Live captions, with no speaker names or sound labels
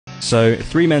So,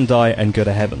 3 men die and go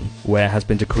to heaven, where it has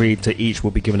been decreed to each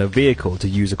will be given a vehicle to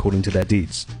use according to their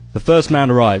deeds. The first man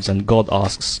arrives and God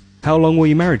asks, "How long were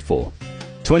you married for?"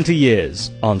 20 years,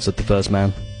 answered the first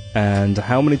man. "And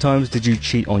how many times did you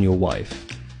cheat on your wife?"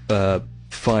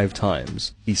 5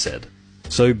 times, he said.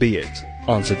 "So be it,"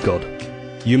 answered God.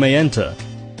 "You may enter,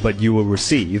 but you will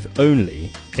receive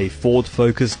only a Ford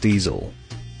Focus diesel."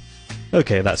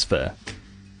 Okay, that's fair.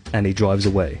 And he drives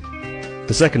away.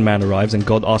 The second man arrives and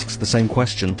God asks the same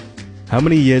question. "How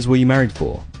many years were you married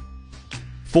for?"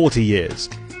 40 years,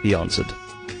 he answered.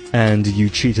 "And you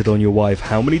cheated on your wife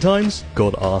how many times?"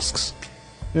 God asks.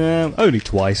 Only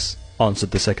twice,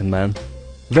 answered the second man.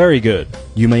 "Very good,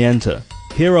 you may enter.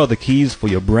 Here are the keys for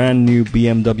your brand new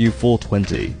BMW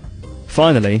 420.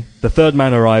 Finally, the third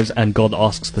man arrives and God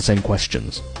asks the same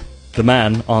questions. The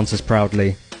man answers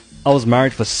proudly, "I was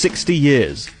married for 60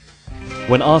 years.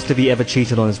 When asked if he ever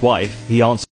cheated on his wife, he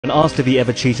answered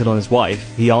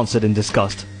in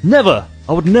disgust, "Never!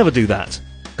 I would never do that."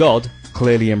 God,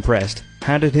 clearly impressed,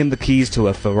 handed him the keys to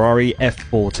a Ferrari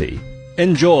F40.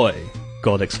 "Enjoy!"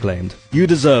 God exclaimed. "You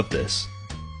deserve this."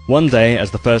 One day,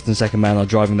 as the first and second man are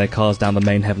driving their cars down the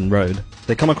main heaven road,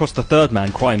 they come across the third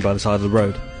man crying by the side of the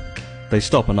road. They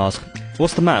stop and ask,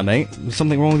 "What's the matter, mate? Is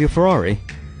something wrong with your Ferrari?"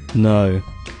 "No,"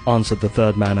 answered the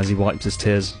third man as he wiped his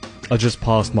tears. "I just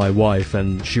passed my wife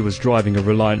and she was driving a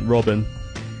Reliant Robin.